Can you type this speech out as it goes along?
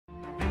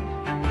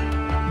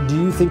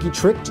Do you think he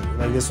tricked you?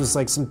 Like this was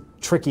like some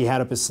trick he had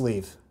up his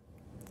sleeve?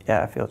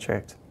 Yeah, I feel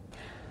tricked.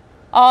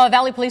 A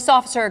Valley police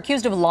officer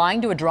accused of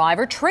lying to a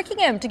driver, tricking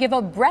him to give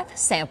a breath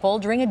sample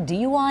during a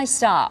DUI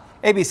stop.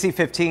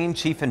 ABC15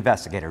 Chief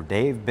Investigator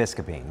Dave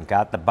Biscobine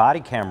got the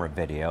body camera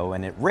video,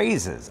 and it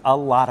raises a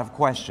lot of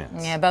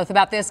questions. Yeah, both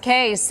about this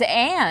case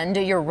and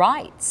your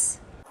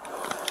rights.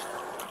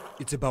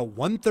 It's about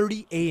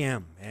 1:30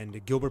 a.m. and a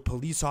Gilbert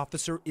police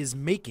officer is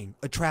making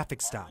a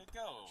traffic stop.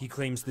 He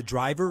claims the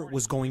driver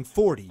was going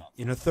 40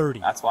 in a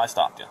 30. That's why I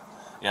stopped you.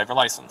 You have your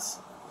license?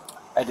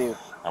 I do.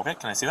 Okay,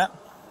 can I see that?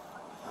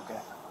 Okay.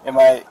 Am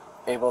I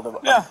able to...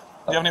 Yeah.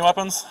 Do you have any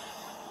weapons?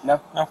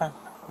 No. Okay,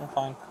 you're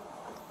fine.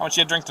 How much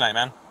you had to drink tonight,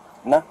 man?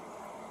 No.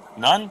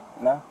 None?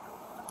 No.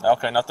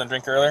 Okay, nothing to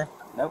drink earlier?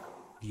 Nope.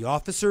 The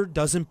officer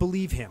doesn't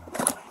believe him.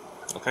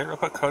 Okay, real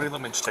quick, Cody, let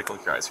me just take a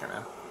look at your eyes here,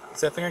 man.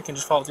 See that finger? Can you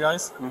just follow with your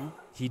eyes? Mm-hmm.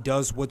 He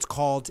does what's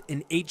called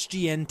an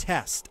HGN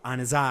test on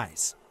his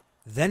eyes,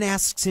 then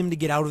asks him to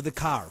get out of the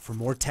car for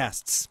more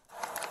tests.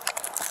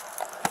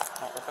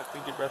 Oh, real quick, can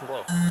you get breath and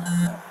blow?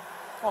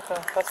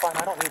 Okay, that's fine.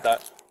 I don't need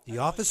that. The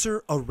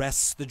officer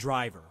arrests the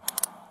driver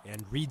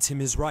and reads him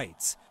his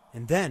rights.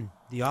 And then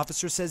the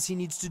officer says he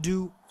needs to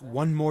do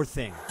one more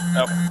thing.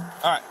 Okay.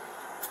 All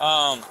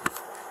right.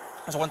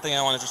 There's one thing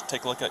I want to just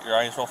take a look at your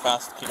eyes real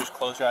fast. Can you just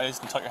close your eyes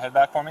and tilt your head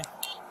back for me?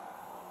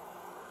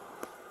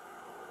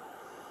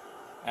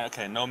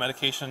 Okay, no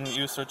medication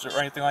use or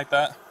anything like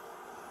that?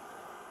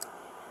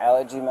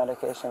 Allergy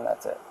medication,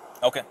 that's it.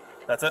 Okay,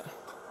 that's it.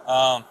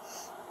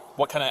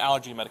 What kind of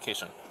allergy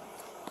medication?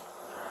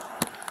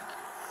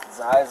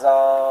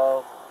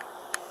 Xyzal,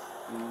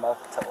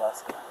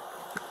 Mutalaska.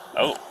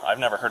 Oh, I've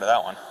never heard of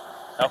that one.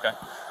 Okay.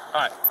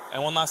 All right.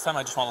 And one last time,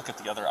 I just want to look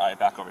at the other eye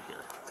back over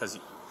here. Because,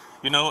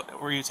 you know,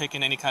 were you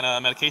taking any kind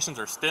of medications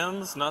or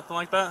stims? Nothing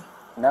like that?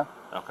 No.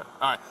 Okay.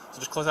 All right. So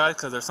just close your eyes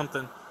because there's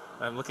something.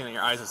 I'm looking at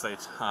your eyes as they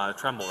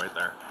tremble right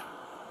there.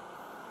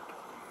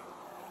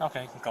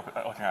 Okay. You can open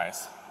your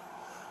eyes.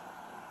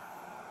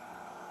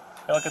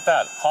 Hey, look at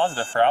that.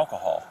 Positive for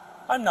alcohol.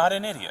 I'm not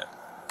an idiot.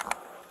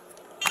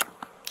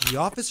 The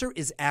officer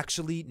is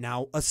actually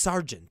now a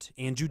sergeant,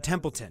 Andrew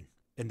Templeton.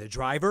 And the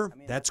driver,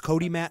 that's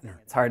Cody Matner.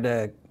 It's hard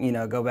to,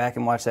 go back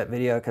and watch that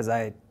video because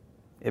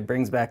it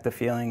brings back the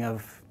feeling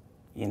of,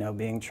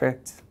 being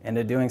tricked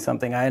into doing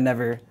something. I had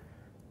never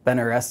been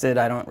arrested.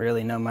 I don't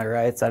really know my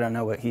rights. I don't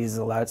know what he's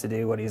allowed to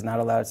do, what he's not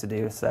allowed to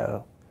do.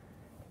 So,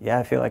 yeah,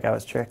 I feel like I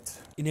was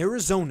tricked. In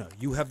Arizona,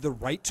 you have the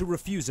right to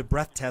refuse a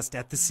breath test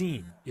at the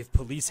scene. If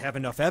police have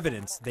enough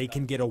evidence, they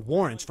can get a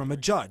warrant from a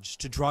judge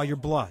to draw your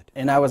blood.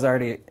 And I was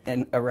already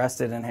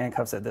arrested in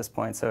handcuffs at this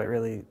point, so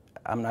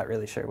I'm not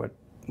really sure what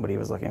he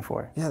was looking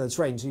for. Yeah, that's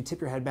right. And so you tip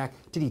your head back.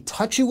 Did he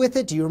touch you with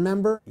it? Do you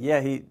remember?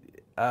 Yeah,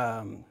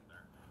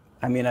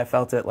 I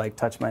felt it like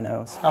touch my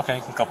nose. Okay,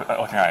 you can open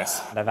your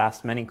eyes. I've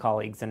asked many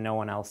colleagues and no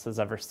one else has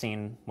ever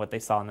seen what they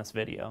saw in this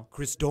video.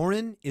 Chris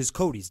Doran is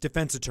Cody's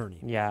defense attorney.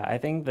 Yeah, I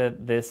think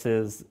that this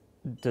is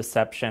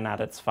deception at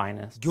its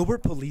finest.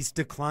 Gilbert police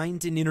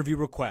declined an interview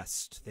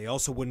request. They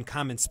also wouldn't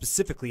comment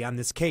specifically on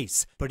this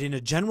case, but in a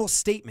general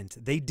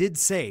statement, they did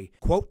say,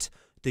 quote,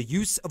 "The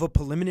use of a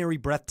preliminary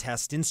breath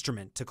test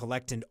instrument to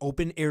collect an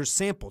open-air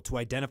sample to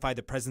identify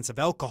the presence of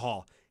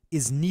alcohol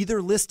is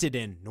neither listed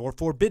in nor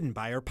forbidden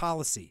by our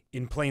policy."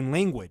 In plain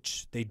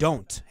language, they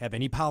don't have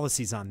any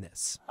policies on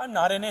this. I'm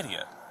not an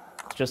idiot.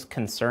 It's just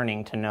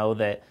concerning to know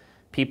that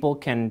people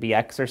can be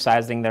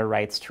exercising their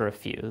rights to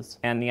refuse.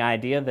 And the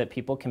idea that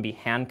people can be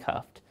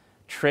handcuffed,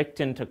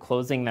 tricked into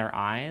closing their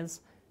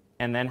eyes,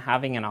 and then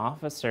having an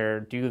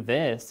officer do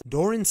this.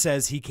 Doran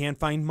says he can't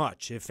find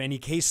much, if any,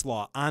 case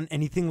law on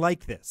anything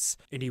like this.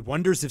 And he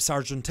wonders if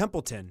Sergeant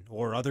Templeton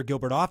or other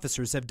Gilbert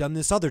officers have done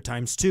this other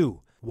times too.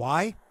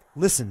 Why?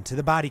 Listen to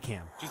the body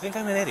cam. Do you think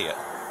I'm an idiot?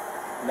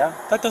 No.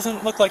 That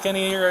doesn't look like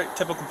any of your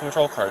typical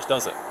patrol cars,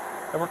 does it?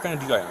 I work on a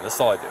DUI. This is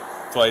all I do.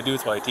 It's what I do.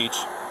 It's what I teach.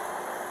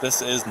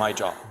 This is my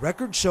job.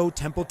 Records show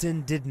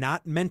Templeton did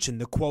not mention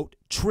the, quote,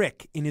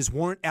 trick in his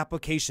warrant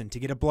application to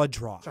get a blood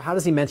draw. So how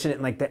does he mention it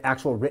in like the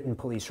actual written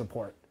police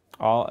report?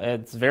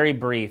 It's very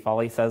brief.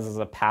 All he says is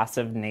a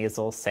passive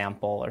nasal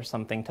sample or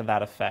something to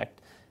that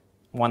effect.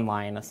 One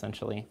line,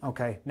 essentially.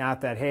 Okay,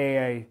 not that, hey,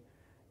 I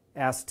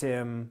asked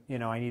him,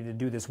 I needed to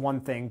do this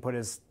one thing, put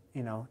his,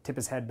 tip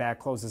his head back,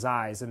 close his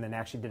eyes, and then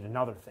actually did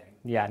another thing.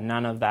 Yeah,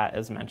 none of that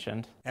is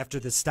mentioned. After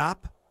the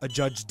stop, a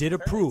judge did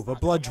approve a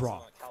blood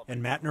draw,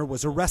 and Matner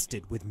was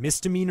arrested with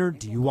misdemeanor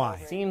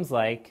DUI. Seems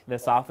like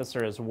this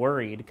officer is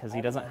worried because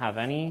he doesn't have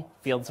any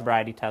field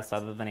sobriety tests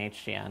other than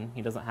HGN.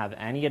 He doesn't have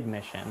any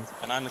admissions.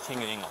 And I'm the king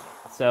of England.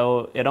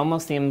 So it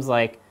almost seems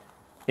like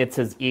it's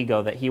his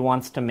ego that he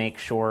wants to make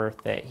sure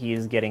that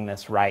he's getting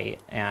this right,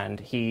 and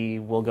he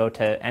will go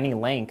to any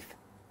length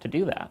to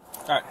do that.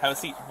 All right, have a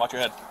seat. Watch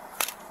your head.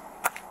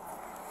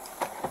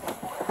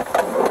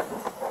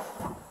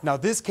 Now,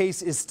 this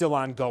case is still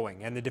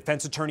ongoing, and the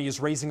defense attorney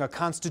is raising a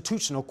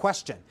constitutional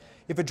question.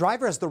 If a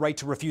driver has the right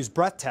to refuse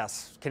breath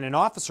tests, can an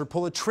officer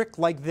pull a trick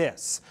like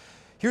this?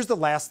 Here's the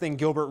last thing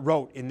Gilbert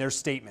wrote in their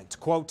statement,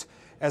 quote,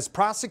 "As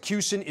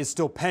prosecution is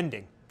still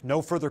pending,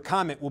 No further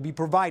comment will be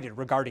provided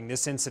regarding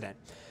this incident.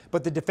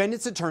 But the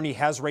defendant's attorney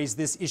has raised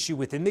this issue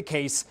within the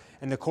case,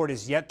 and the court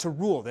is yet to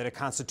rule that a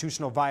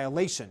constitutional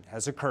violation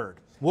has occurred.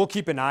 We'll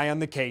keep an eye on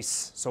the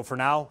case. So for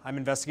now, I'm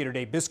investigator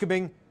Dave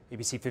Biscobing,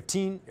 ABC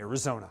 15,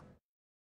 Arizona.